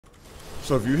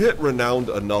So if you hit renowned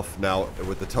enough now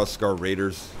with the Tuskar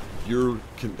Raiders, you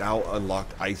can now unlock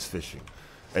ice fishing.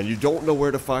 And you don't know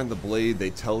where to find the blade. They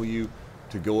tell you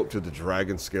to go up to the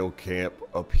Dragon Scale camp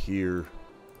up here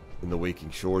in the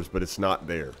Waking Shores, but it's not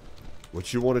there.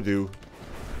 What you want to do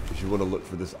is you want to look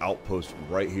for this outpost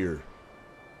right here.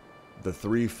 The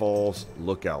Three Falls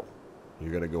Lookout.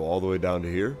 You're going to go all the way down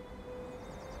to here.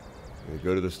 You're going to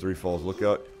go to this Three Falls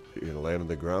Lookout. You're going to land on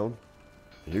the ground.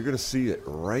 And you're going to see it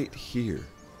right here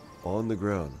on the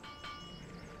ground.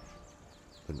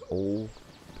 An old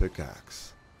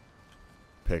pickaxe.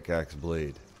 Pickaxe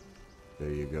Blade.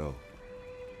 There you go.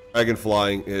 Dragon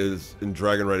flying is in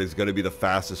Dragon Red is going to be the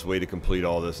fastest way to complete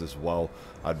all this as well.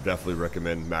 I'd definitely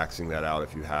recommend maxing that out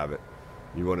if you have it.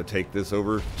 You want to take this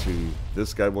over to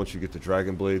this guy once you get the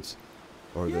Dragon Blades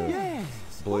or the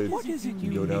blades. What is it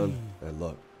you go down and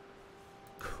look.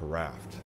 Craft.